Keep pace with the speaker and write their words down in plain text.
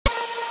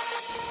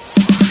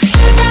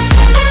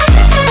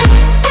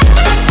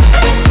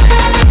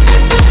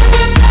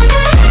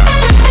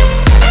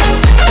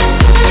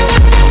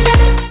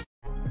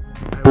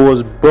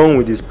Born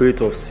with the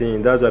spirit of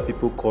sin. That's why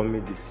people call me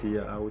the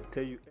seer. I will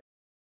tell you.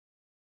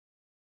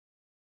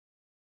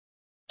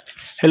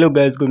 Hello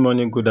guys, good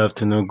morning, good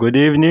afternoon, good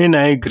evening.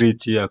 I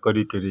greet you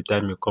according to the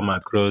time you come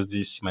across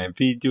this my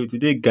video.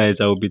 Today guys,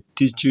 I will be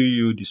teaching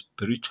you the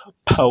spiritual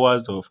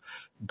powers of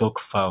duck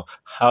fowl.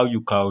 How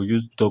you can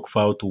use duck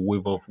fowl to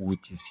wave off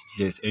witches.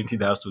 Yes, anything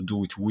that has to do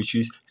with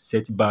witches,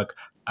 setback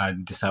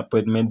and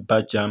disappointment,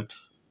 bad jam.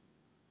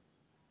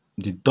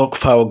 The duck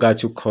fowl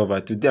got you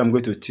covered. Today I'm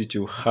going to teach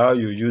you how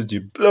you use the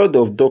blood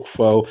of duck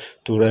fowl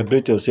to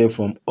liberate yourself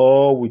from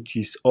all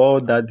witches,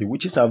 all that the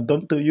witches have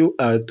done to you,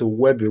 and to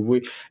wipe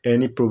away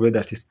any problem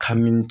that is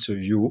coming to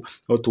you,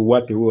 or to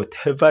wipe away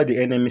whatever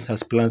the enemies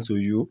has planned to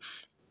you.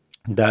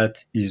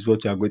 That is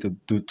what we are going to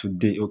do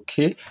today,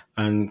 okay?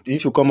 And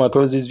if you come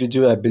across this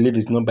video, I believe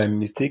it's not by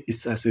mistake.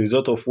 It's as a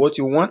result of what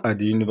you want, and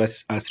the universe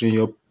is answering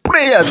your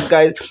prayers,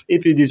 guys.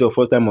 If it is your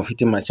first time of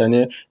hitting my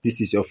channel,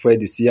 this is your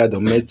friend the seer, the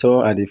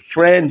mentor, and the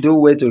friend. Do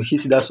wait to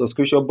hit that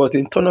subscription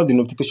button, turn on the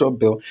notification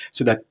bell,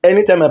 so that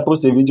anytime I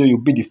post a video, you'll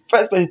be the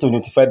first person to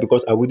notify,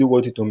 because I wouldn't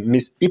want you to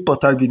miss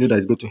important video that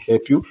is going to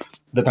help you,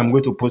 that I'm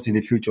going to post in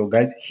the future.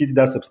 Guys, hit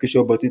that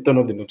subscription button, turn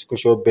on the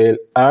notification bell,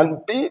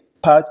 and be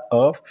part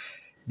of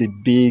the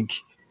big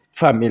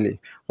family.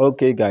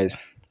 Okay guys,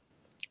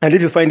 and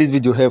if you find this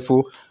video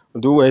helpful,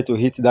 do wait to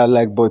hit that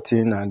like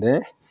button, and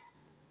then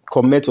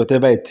comment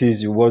whatever it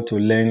is you want to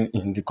learn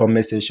in the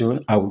comment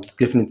section. I will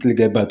definitely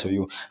get back to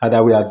you, and I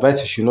will advise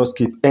you should not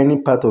skip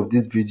any part of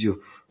this video,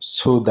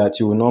 so that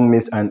you will not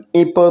miss an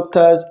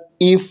important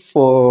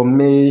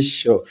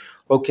information.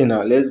 Okay,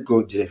 now let's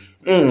go there.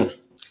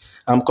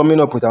 I'm coming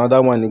up with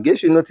another one. In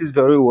case you notice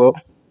very well,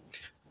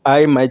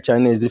 my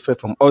channel is different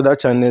from other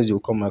channels you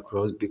come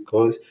across,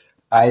 because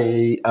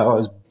I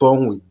was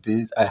born with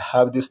this. I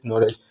have this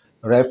knowledge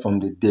right from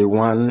the day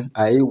one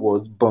I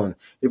was born.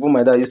 Even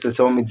my dad used to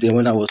tell me day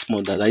when I was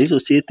small that I used to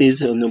say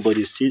things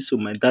nobody sees. So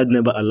my dad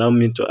never allowed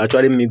me to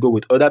actually mingle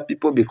with other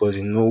people, because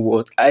you know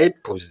what I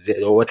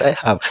possess or what I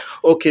have.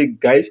 Okay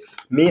guys,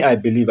 me, I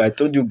believe I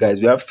told you guys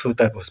we have two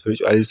types of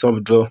spirituality.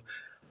 Some draw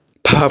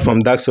power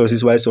from dark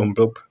sources, while some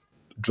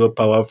draw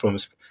power from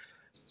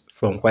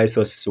white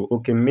sources. So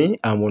okay, me,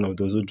 I'm one of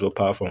those who draw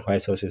power from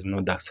white sources,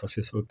 not dark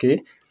sources.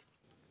 Okay,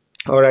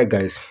 all right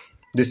guys,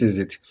 this is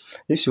it.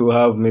 If you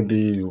have, maybe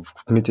you've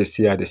met a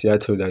seer, the seer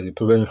told that the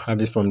problem you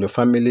have it from the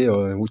family,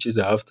 or witches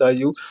are after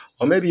you,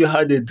 or maybe you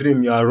had a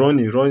dream, you are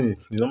running. You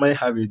normally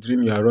have a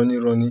dream, you are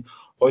running,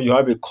 or you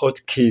have a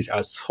court case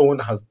as someone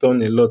has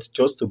done a lot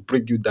just to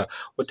break you down.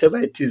 Whatever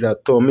it is at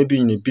all, maybe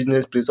in a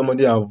business place,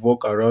 somebody have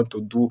walked around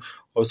to do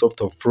all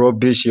sorts of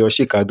rubbish he or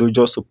she can do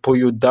just to pull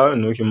you down.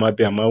 You know, you might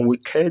be a man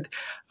wicked,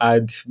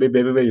 and maybe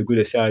everywhere you go,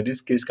 they say,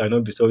 this case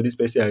cannot be solved, this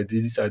person has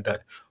this and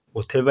that.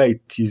 Whatever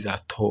it is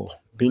at all,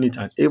 being it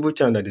an evil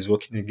child that is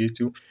working against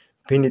you,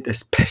 being it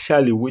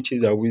especially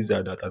witches and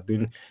wizards that have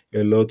been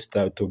a lot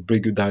to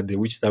break you down, the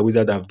witches and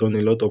wizards that have done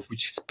a lot of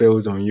witch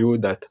spells on you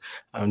that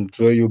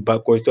draw you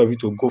backwards. Instead of you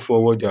to go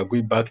forward, you are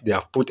going back. They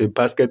have put a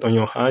basket on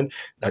your hand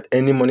that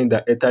any money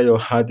that enter your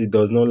hand, it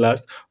does not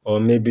last.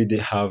 Or maybe they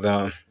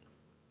have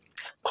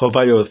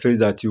cover your face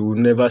that you will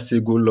never say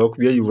good luck.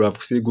 Where you will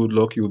have say good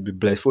luck, you will be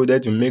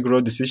blindfolded. You make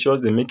wrong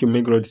decisions. They make you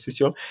make wrong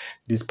decisions.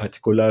 This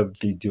particular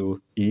video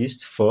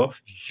is for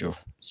you.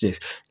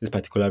 Yes, this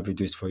particular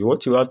video is for you.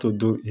 What you have to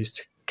do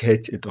is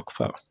get a duck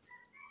fowl.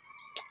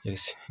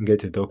 Yes,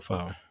 get a duck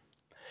fowl.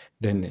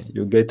 Then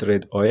you get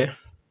red oil.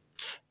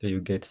 Then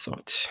you get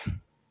salt.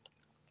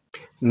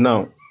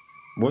 Now,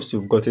 once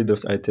you've gotten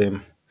those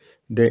items,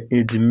 then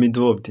in the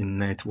middle of the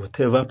night,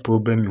 whatever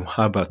problem you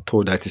have at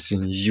all that is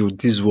in you,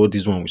 this is what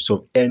this one will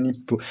solve.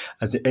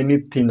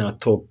 Anything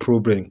at all,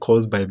 problem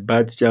caused by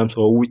bad charms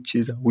or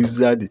witches and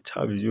wizards, it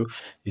have you,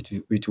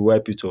 it will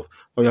wipe it off.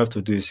 All you have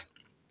to do is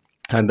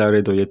add that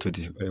red oil to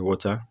the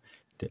water,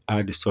 then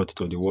add the salt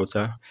to the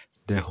water,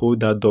 then hold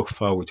that duck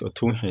fowl with your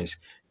two hands.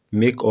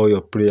 Make all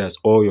your prayers,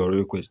 all your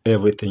requests,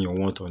 everything you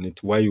want on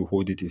it. While you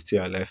hold it, it's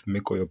still alive.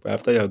 Make all your prayer.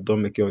 After you are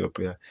done making all your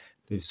prayer,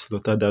 they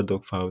slaughter that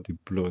duck fowl, the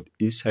blood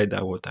inside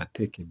that water.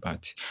 Take a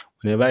bath.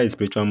 Whenever a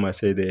spiritual man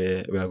said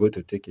we are going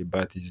to take a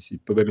bath, the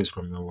problem is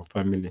from your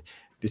family.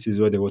 This is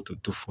what they want to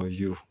do for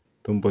you.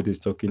 Nobody is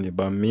talking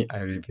about me.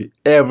 I reveal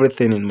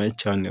everything in my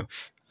channel.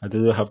 I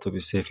don't have to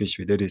be selfish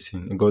with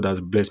anything. God has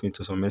blessed me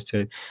to some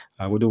extent.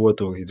 I wouldn't want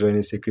to withdraw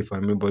any secret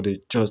from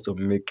anybody just to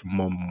make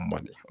more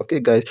money. Okay,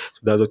 guys, so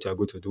that's what you are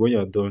going to do. When you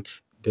are done,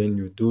 then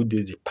you do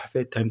this. The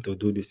perfect time to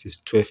do this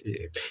is 12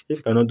 a.m. If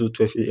you cannot do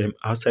 12 a.m.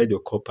 outside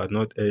your copper,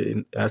 not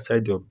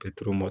outside your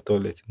bedroom or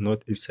toilet,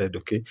 not inside,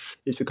 okay?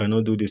 If you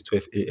cannot do this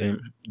 12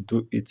 a.m.,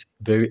 do it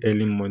very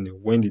early morning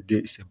when the day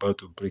is about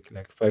to break,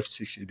 like 5,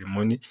 6 in the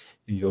morning,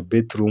 in your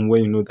bedroom,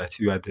 when you know that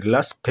you are the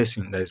last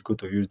person that is going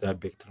to use that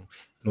bedroom.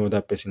 No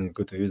other person is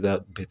going to use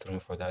that bedroom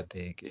for that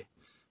day again.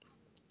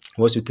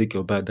 Once you take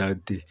your bath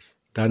that day,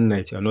 that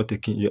night, you are not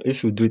taking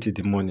if you do it in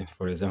the morning,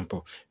 for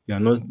example, you are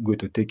not going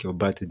to take your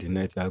bath in the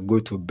night. You are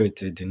going to bed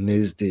till the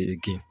next day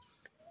again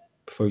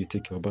before you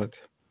take your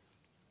bath.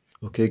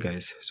 Okay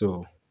guys,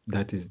 so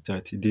That is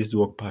that. This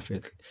work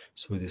perfectly.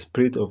 So the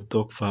spirit of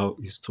duck fowl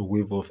is to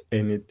wave off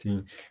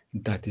anything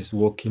that is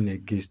working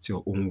against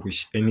your own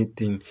wish,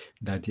 anything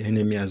that the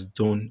enemy has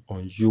done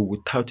on you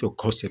without your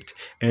concept,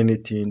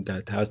 anything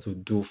that has to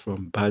do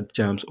from bad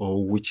charms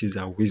or witches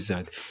and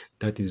wizard.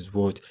 That is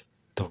what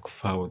duck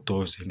fowl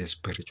does in the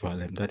spiritual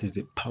realm. That is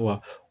the power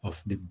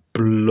of the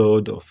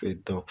blood of a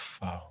duck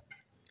fowl.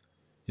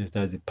 Yes,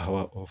 that's the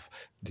power of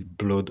the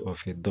blood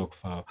of a duck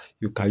fowl.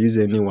 You can use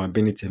anyone,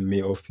 being it a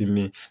male or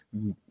female,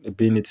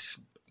 being it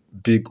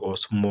big or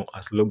small,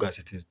 as long as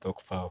it is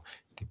duck fowl.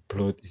 The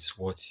blood is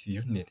what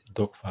you need.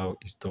 Duck fowl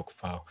is duck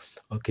fowl.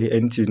 Okay,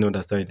 anything you don't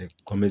understand in the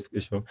comment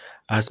section,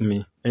 ask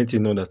me. Anything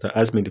you don't understand,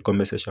 ask me in the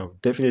comment section. I'll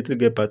definitely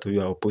get back to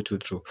you. I'll put you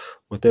through.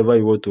 Whatever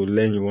you want to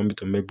learn, you want me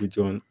to make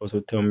video on,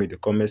 also tell me in the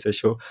comment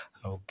section.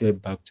 I'll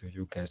get back to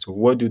you guys. So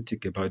what do you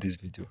think about this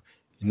video?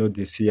 You know,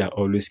 the seer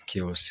always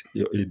cares.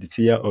 The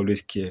seer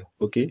always care.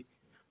 Okay?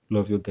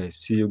 Love you guys.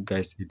 See you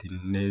guys in the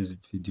next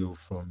video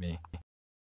from me.